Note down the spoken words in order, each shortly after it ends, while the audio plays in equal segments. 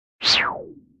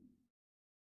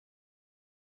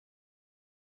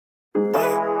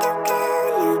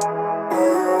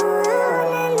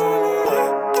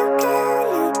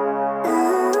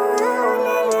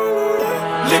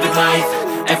life,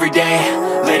 everyday,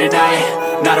 late at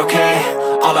night, not okay.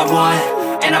 All I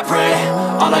want, and I pray,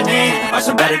 all I need are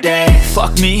some better days.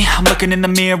 Fuck me, I'm looking in the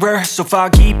mirror, so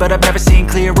foggy, but I've never seen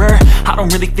clearer. I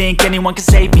don't really think anyone can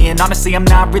save me, and honestly I'm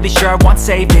not really sure I want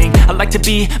saving. I like to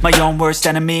be my own worst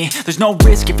enemy. There's no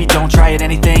risk if you don't try at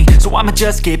anything, so I'ma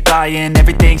just keep buying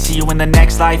everything. See you in the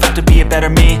next life, have to be a better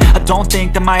me. I don't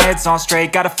think that my head's on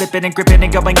straight, gotta flip it and grip it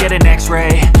and go and get an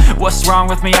x-ray. What's wrong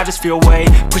with me? I just feel weight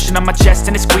pushing on my chest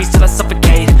and it squeezes till I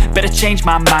suffocate. Better change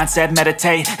my mindset,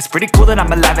 meditate. It's pretty cool that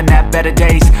I'm alive and have better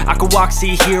days. I could walk,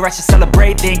 see, hear, I should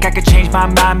celebrate. Think I could change my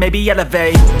mind, maybe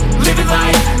elevate. Living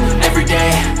life,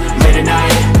 everyday, late at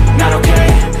night, not okay.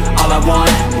 All I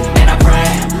want, and I pray,